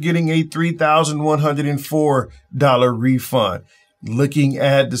 refund, they're getting a $3,104 refund. Looking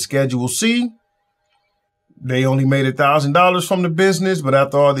at the Schedule C, they only made $1,000 from the business, but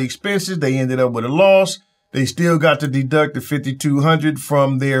after all the expenses, they ended up with a loss. They still got to deduct the $5,200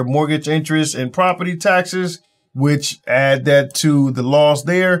 from their mortgage interest and property taxes, which add that to the loss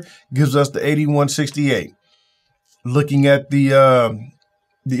there, gives us the $8,168. Looking at the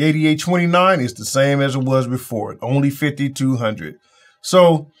 $8,829, it's the same as it was before, only $5,200.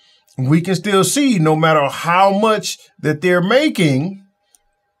 So we can still see no matter how much that they're making,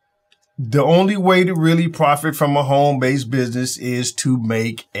 the only way to really profit from a home-based business is to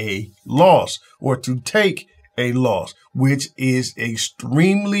make a loss or to take a loss, which is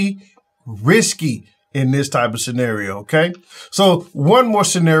extremely risky in this type of scenario. Okay. So one more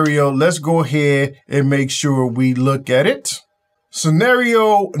scenario. Let's go ahead and make sure we look at it.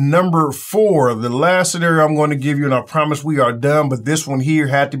 Scenario number 4, the last scenario I'm going to give you, and I promise we are done, but this one here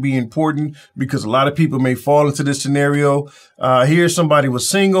had to be important because a lot of people may fall into this scenario. Here's somebody was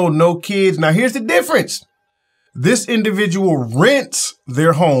single, no kids. Now here's the difference. This individual rents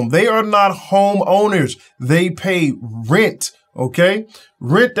their home. They are not homeowners. They pay rent. Okay.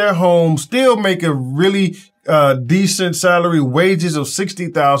 Rent their home, still make a really decent salary, wages of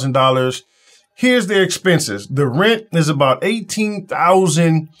 $60,000. Here's their expenses. The rent is about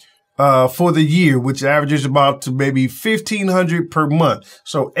 $18,000 for the year, which averages about to maybe $1,500 per month.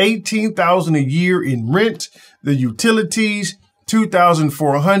 So $18,000 a year in rent. The utilities,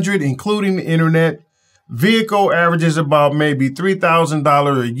 $2,400, including the internet. Vehicle averages about maybe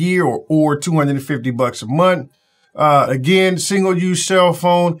 $3,000 a year or $250 a month. Again, single use cell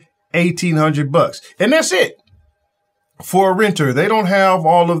phone, $1,800. And that's it. For a renter, they don't have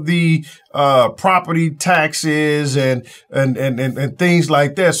all of the property taxes and things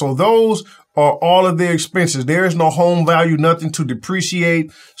like that. So those are all of their expenses. There is no home value, nothing to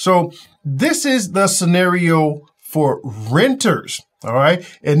depreciate. So this is the scenario for renters. All right.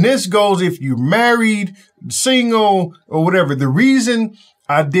 And this goes if you're married, single, or whatever. The reason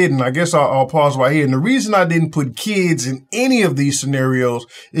I didn't, I guess I'll pause right here. And the reason I didn't put kids in any of these scenarios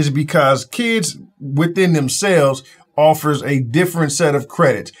is because kids within themselves offers a different set of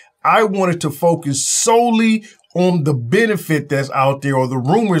credits. I wanted to focus solely on the benefit that's out there or the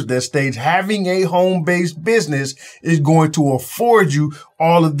rumors that states having a home-based business is going to afford you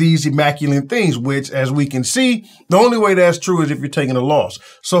all of these immaculate things, which, as we can see, the only way that's true is if you're taking a loss.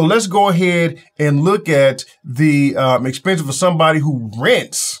 So let's go ahead and look at the expense for somebody who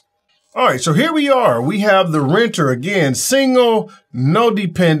rents. All right, so here we are. We have the renter, again, single, no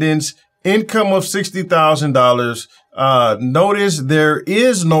dependents, income of $60,000. Notice there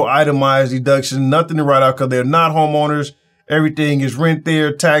is no itemized deduction, nothing to write out because they're not homeowners. Everything is rent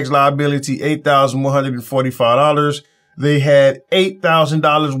there. Tax liability, $8,145. They had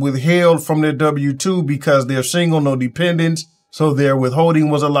 $8,000 withheld from their W-2 because they're single, no dependents. So their withholding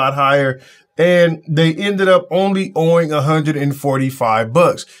was a lot higher, and they ended up only owing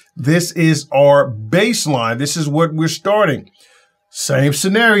 $145. This is our baseline. This is what we're starting. Same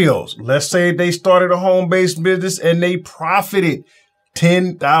scenarios. Let's say they started a home-based business and they profited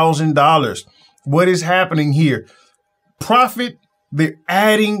 $10,000. What is happening here? Profit, they're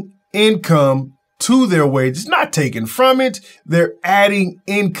adding income to their wages, not taking from it. They're adding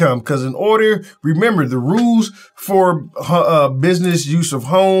income because remember the rules for business use of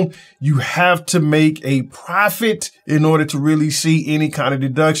home, you have to make a profit in order to really see any kind of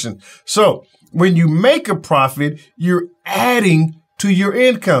deduction. So when you make a profit, you're adding to your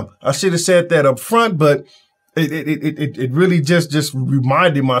income. I should have said that up front, but it really just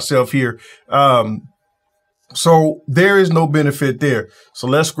reminded myself here. So there is no benefit there. So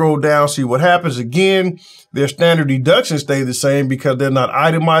let's scroll down, see what happens. Again, their standard deductions stay the same because they're not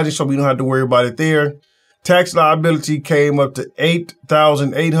itemizing, so we don't have to worry about it there. Tax liability came up to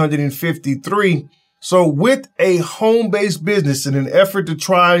 $8,853. So with a home-based business in an effort to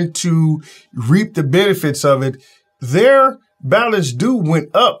try to reap the benefits of it, their balance due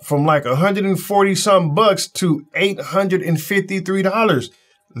went up from like 140 some bucks to $853.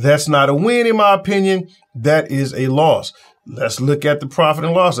 That's not a win, in my opinion. That is a loss. Let's look at the profit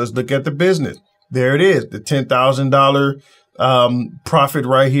and loss. Let's look at the business. There it is, the $10,000 profit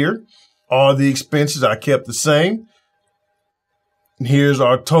right here. All the expenses I kept the same. Here's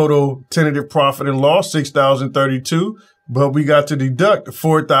our total tentative profit and loss, $6,032. But we got to deduct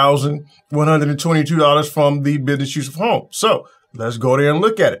 $4,122 from the business use of home. So let's go there and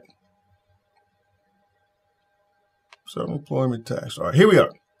look at it. Self-employment tax. All right, here we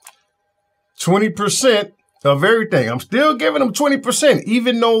are. 20% of everything. I'm still giving them 20%,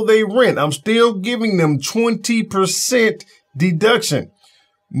 even though they rent. I'm still giving them 20% deduction.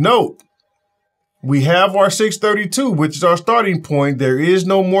 Note, we have our 632, which is our starting point. There is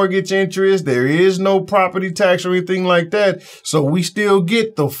no mortgage interest. There is no property tax or anything like that. So we still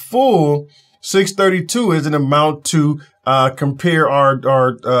get the full 632 as an amount to compare our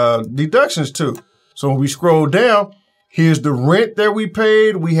deductions to. So when we scroll down, here's the rent that we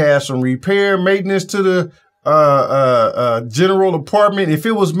paid. We had some repair, maintenance to the general apartment. If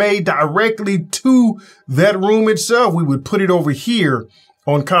it was made directly to that room itself, we would put it over here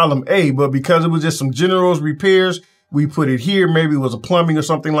on column A. But because it was just some general repairs, we put it here. Maybe it was a plumbing or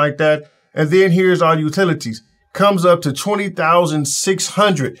something like that. And then here's our utilities. Comes up to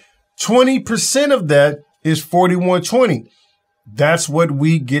 $20,600. 20% of that is $4,120. That's what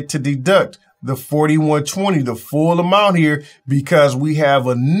we get to deduct. The $4,120, the full amount here, because we have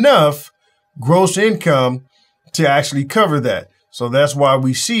enough gross income to actually cover that. So that's why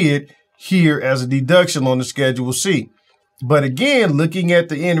we see it here as a deduction on the Schedule C. But again, looking at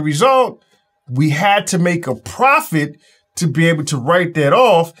the end result, we had to make a profit to be able to write that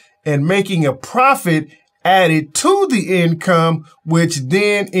off, and making a profit added to the income, which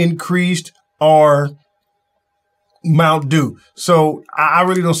then increased our amount due. So I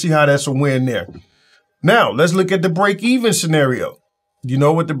really don't see how that's a win there. Now, let's look at the break-even scenario. You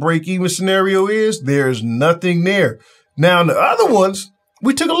know what the break-even scenario is? There's nothing there. Now, in the other ones,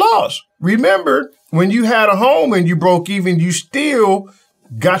 we took a loss. Remember, when you had a home and you broke even, you still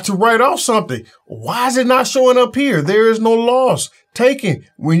got to write off something. Why is it not showing up here? There is no loss taken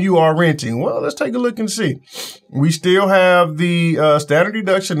when you are renting. Well, let's take a look and see. We still have the standard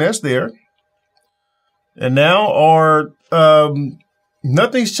deduction that's there. And now our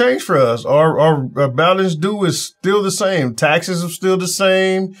nothing's changed for us. Our balance due is still the same. Taxes are still the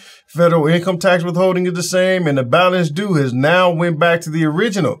same. Federal income tax withholding is the same. And the balance due has now went back to the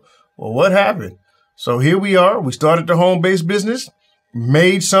original. Well, what happened? So here we are. We started the home-based business,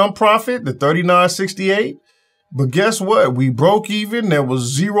 made some profit, the $39.68. But guess what? We broke even. There was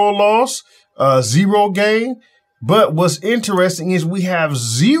zero loss, zero gain. But what's interesting is we have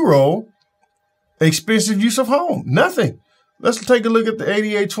zero expensive use of home. Nothing. Let's take a look at the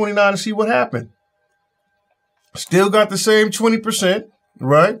 8829 and see what happened. Still got the same 20%,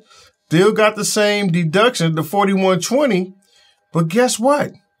 right? Still got the same deduction, the 4120. But guess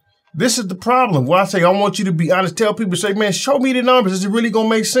what? This is the problem. Well, I say, I want you to be honest. Tell people, say, man, show me the numbers. Is it really going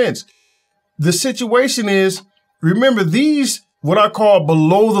to make sense? The situation is, remember, these, what I call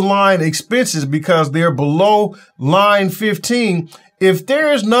below the line expenses, because they're below line 15. If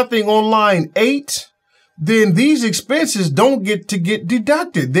there is nothing on line 8, then these expenses don't get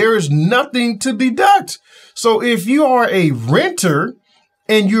deducted. There is nothing to deduct. So if you are a renter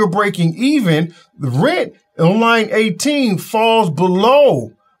and you're breaking even, the rent on line 18 falls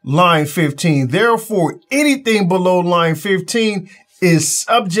below line 15. Therefore, anything below line 15 is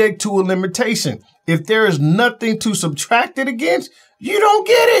subject to a limitation. if there is nothing to subtract it against, you don't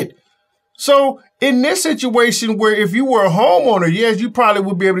get it. So in this situation where if you were a homeowner, yes, you probably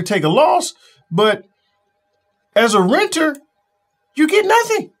would be able to take a loss, but as a renter, you get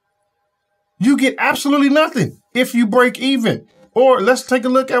nothing. You get absolutely nothing if you break even. Or let's take a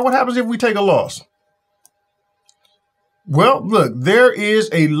look at what happens if we take a loss. Well, look, there is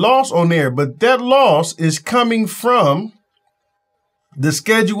a loss on there, but that loss is coming from the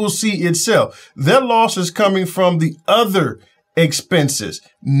Schedule C itself. That loss is coming from the other expenses,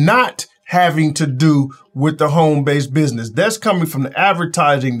 not having to do with the home-based business. That's coming from the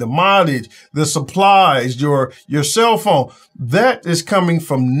advertising, the mileage, the supplies, your cell phone. That is coming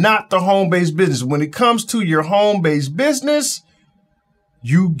from not the home-based business. When it comes to your home-based business,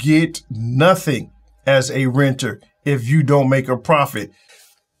 you get nothing as a renter if you don't make a profit.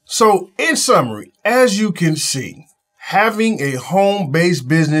 So in summary, as you can see, having a home-based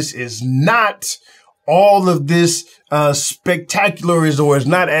business is not all of this spectacular, or is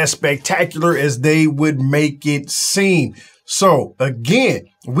not as spectacular as they would make it seem. So again,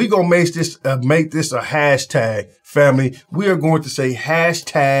 we're going to make this a hashtag, family. We are going to say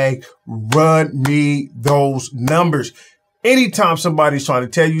hashtag run me those numbers. Anytime somebody's trying to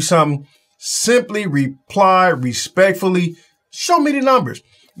tell you something, simply reply respectfully, show me the numbers.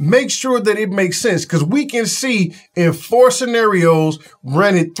 Make sure that it makes sense, because we can see in 4 scenarios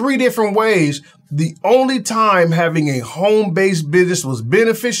run it 3 different ways. The only time having a home-based business was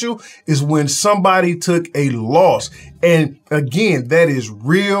beneficial is when somebody took a loss. And again, that is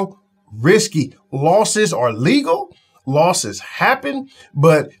real risky. Losses are legal. Losses happen,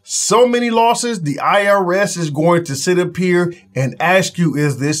 but so many losses, the IRS is going to sit up here and ask you,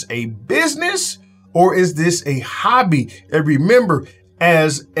 is this a business or is this a hobby? And remember,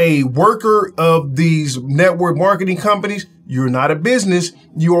 as a worker of these network marketing companies, you're not a business.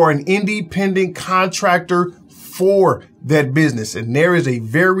 You are an independent contractor for that business. And there is a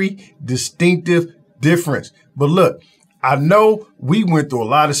very distinctive difference. But look, I know we went through a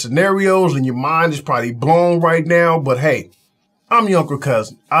lot of scenarios and your mind is probably blown right now, but hey, I'm your Uncle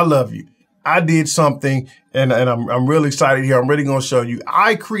Cousin. I love you. I did something and I'm really excited here. I'm really going to show you.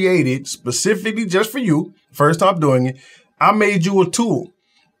 I created specifically just for you, first time doing it. I made you a tool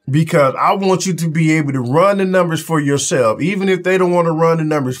because I want you to be able to run the numbers for yourself. Even if they don't want to run the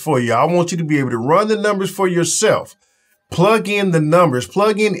numbers for you, I want you to be able to run the numbers for yourself. Plug in the numbers,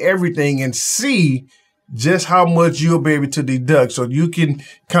 plug in everything and see just how much you'll be able to deduct. So you can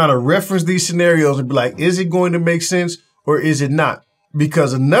kind of reference these scenarios and be like, is it going to make sense or is it not?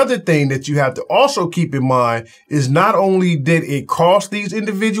 Because another thing that you have to also keep in mind is not only did it cost these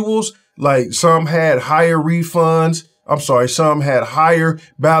individuals, like some had higher refunds, some had higher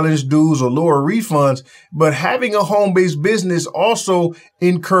balance dues or lower refunds, but having a home-based business also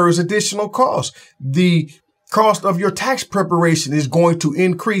incurs additional costs. The cost of your tax preparation is going to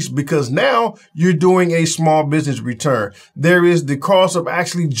increase because now you're doing a small business return. There is the cost of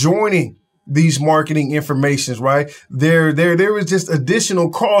actually joining these marketing informations, right? There is just additional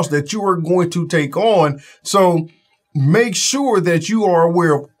cost that you are going to take on. So make sure that you are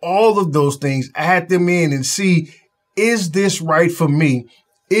aware of all of those things, add them in and see, is this right for me?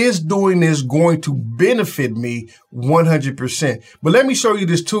 Is doing this going to benefit me 100%? But let me show you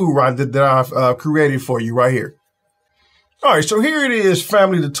this tool, right, that I've created for you right here. All right, so here it is,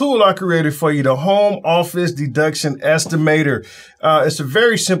 family, the tool I created for you, the Home Office Deduction Estimator. It's a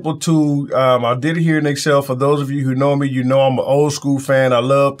very simple tool. I did it here in Excel. For those of you who know me, you know I'm an old school fan. I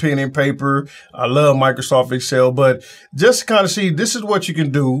love pen and paper. I love Microsoft Excel. But just to kind of see, this is what you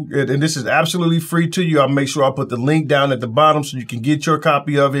can do. And this is absolutely free to you. I'll make sure I put the link down at the bottom so you can get your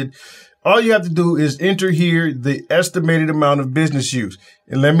copy of it. All you have to do is enter here the estimated amount of business use.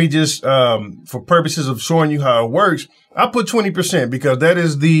 And let me just, for purposes of showing you how it works, I put 20% because that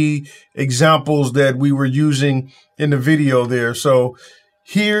is the examples that we were using in the video there. So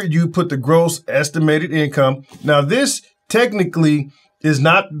here you put the gross estimated income. Now this technically is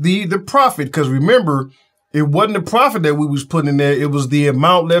not the profit, because remember, it wasn't the profit that we was putting in there. It was the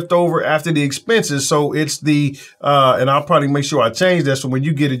amount left over after the expenses. So it's the, and I'll probably make sure I change that. So when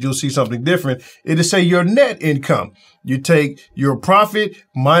you get it, you'll see something different. It'll say your net income. You take your profit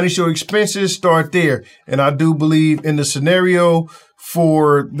minus your expenses, start there. And I do believe in the scenario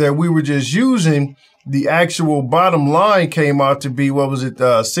for that we were just using, the actual bottom line came out to be, what was it?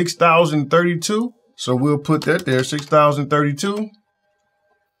 6,032. So we'll put that there, 6,032.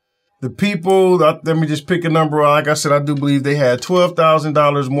 The people, let me just pick a number. Like I said, I do believe they had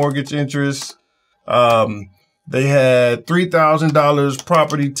 $12,000 mortgage interest. They had $3,000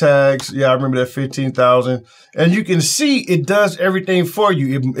 property tax. Yeah, I remember that 15,000. And you can see it does everything for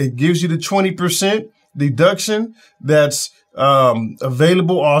you. It gives you the 20% deduction that's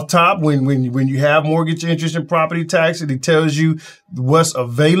available off top when you have mortgage interest and property tax, and it tells you what's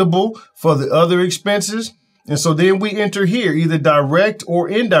available for the other expenses. And so then we enter here either direct or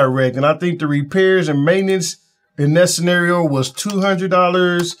indirect. And I think the repairs and maintenance in that scenario was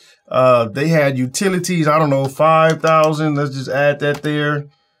 $200. They had utilities, I don't know, 5,000. Let's just add that there.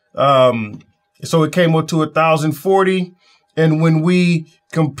 So it came up to 1,040. And when we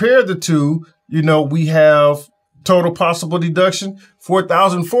compare the two, you know, we have total possible deduction,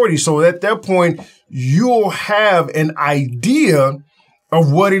 4,040. So at that point, you'll have an idea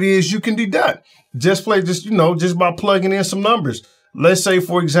of what it is you can deduct. Just by plugging in some numbers. Let's say,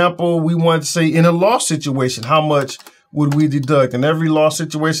 for example, we want to say in a loss situation, how much would we deduct? In every loss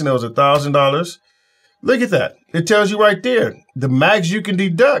situation, that was $1,000. Look at that. It tells you right there, the max you can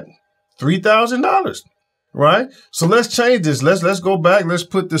deduct, $3,000, right? So let's change this. Let's go back. Let's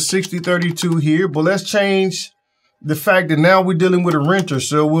put the 6032 here, but let's change the fact that now we're dealing with a renter.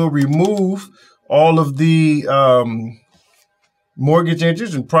 So we'll remove all of the mortgage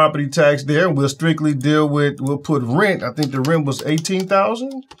interest and property tax there. We'll strictly deal with, we'll put rent. I think the rent was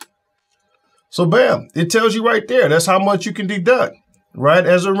 18,000. So bam, it tells you right there. That's how much you can deduct, right?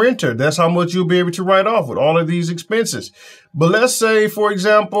 As a renter, that's how much you'll be able to write off with all of these expenses. But let's say, for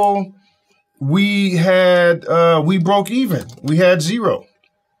example, we broke even. We had zero.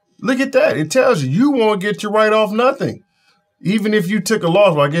 Look at that. It tells you won't get to write off nothing. Even if you took a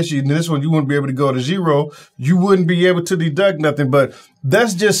loss, well, I guess in this one, you wouldn't be able to go to zero. You wouldn't be able to deduct nothing, but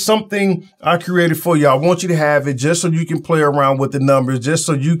that's just something I created for you. I want you to have it just so you can play around with the numbers, just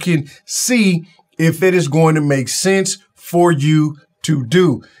so you can see if it is going to make sense for you to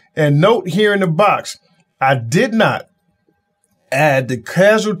do. And note here in the box, I did not add the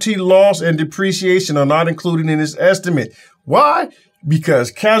casualty loss and depreciation are not included in this estimate. Why? Because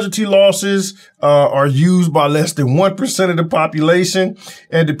casualty losses are used by less than 1% of the population,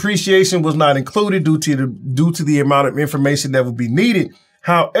 and depreciation was not included due to the amount of information that would be needed.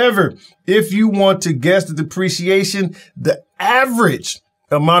 However, if you want to guess the depreciation, the average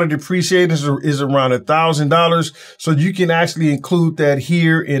amount of depreciation is around $1,000. So you can actually include that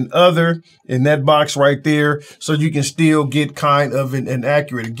here in that box right there. So you can still get kind of an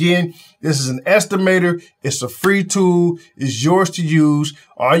accurate. Again, this is an estimator. It's a free tool. It's yours to use.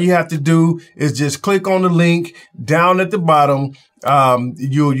 All you have to do is just click on the link down at the bottom.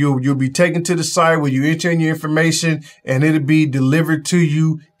 You'll be taken to the site where you enter in your information and it'll be delivered to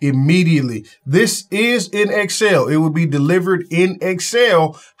you immediately. This is in Excel. It will be delivered in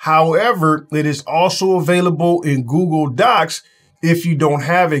Excel. However, it is also available in Google Docs if you don't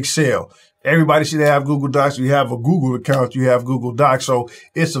have Excel. Everybody should have Google Docs. You have a Google account, you have Google Docs. So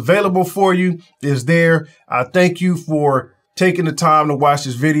it's available for you. It's there. I thank you for taking the time to watch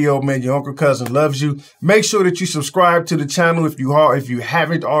this video, man. Your uncle cousin loves you. Make sure that you subscribe to the channel. If you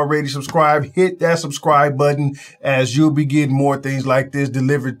haven't already subscribed, hit that subscribe button as you'll be getting more things like this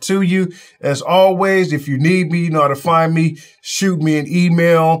delivered to you. As always, if you need me, you know how to find me. Shoot me an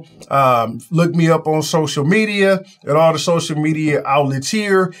email. Look me up on social media at all the social media outlets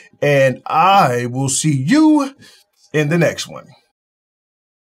here. And I will see you in the next one.